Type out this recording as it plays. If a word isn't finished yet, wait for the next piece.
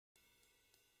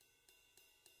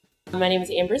My name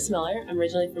is Amber Miller. I'm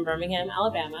originally from Birmingham,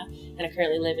 Alabama, and I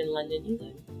currently live in London,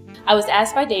 England. I was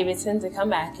asked by Davidson to come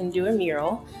back and do a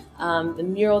mural. The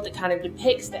mural that kind of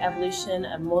depicts the evolution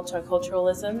of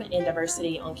multiculturalism and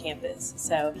diversity on campus.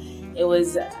 So it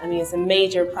was, it's a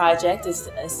major project. It's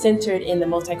centered in the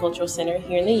Multicultural Center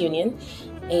here in the Union.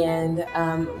 And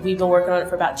we've been working on it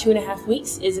for about 2.5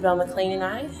 weeks. Isabel McLean and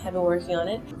I have been working on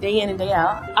it day in and day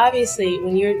out. Obviously,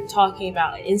 when you're talking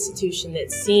about an institution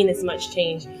that's seen as much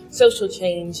change, social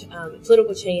change,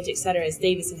 political change, etc., as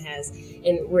Davidson has,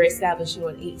 and we're established in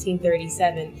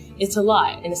 1837, it's a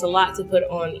lot. And it's a lot to put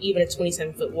on even a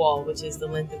 27-foot wall, which is the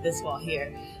length of this wall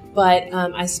here. But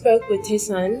I spoke with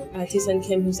Tae-Sun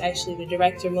Kim, who's actually the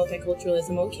Director of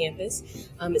Multiculturalism on campus.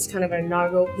 It's kind of our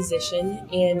inaugural position,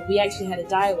 and we actually had a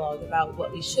dialogue about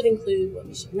what we should include, what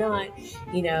we should not,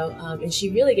 and she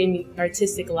really gave me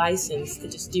artistic license to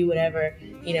just do whatever,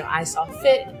 I saw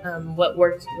fit, what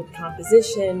worked with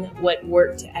composition, what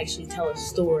worked to actually tell a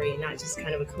story, and not just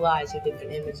kind of a collage of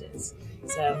different images.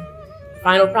 So,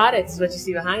 final product is what you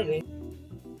see behind me.